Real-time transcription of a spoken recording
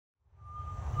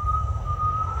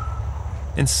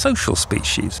In social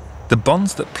species, the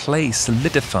bonds that play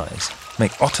solidifies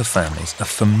make otter families a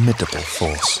formidable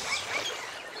force.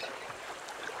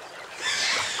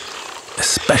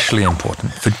 Especially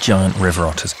important for giant river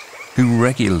otters, who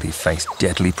regularly face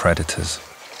deadly predators.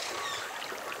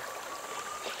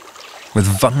 With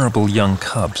vulnerable young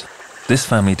cubs, this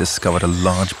family discovered a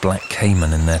large black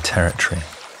caiman in their territory.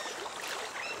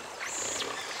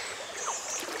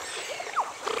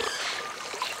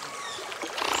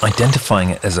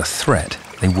 Identifying it as a threat,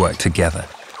 they worked together,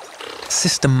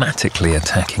 systematically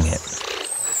attacking it.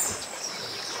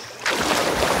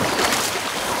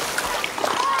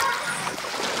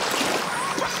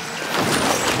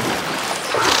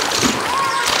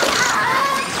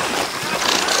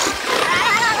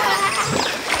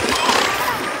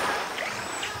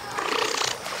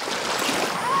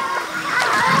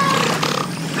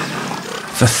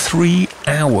 For 3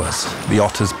 hours, the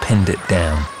otters pinned it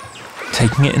down,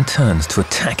 taking it in turns to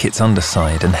attack its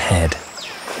underside and head.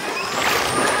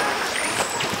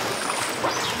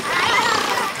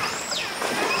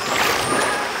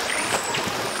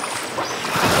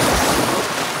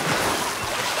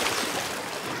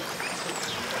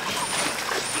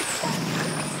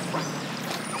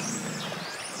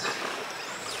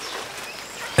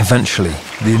 Eventually,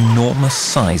 the enormous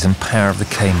size and power of the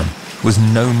caiman was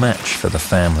no match for the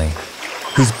family,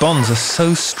 whose bonds are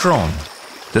so strong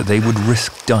that they would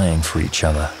risk dying for each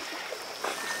other.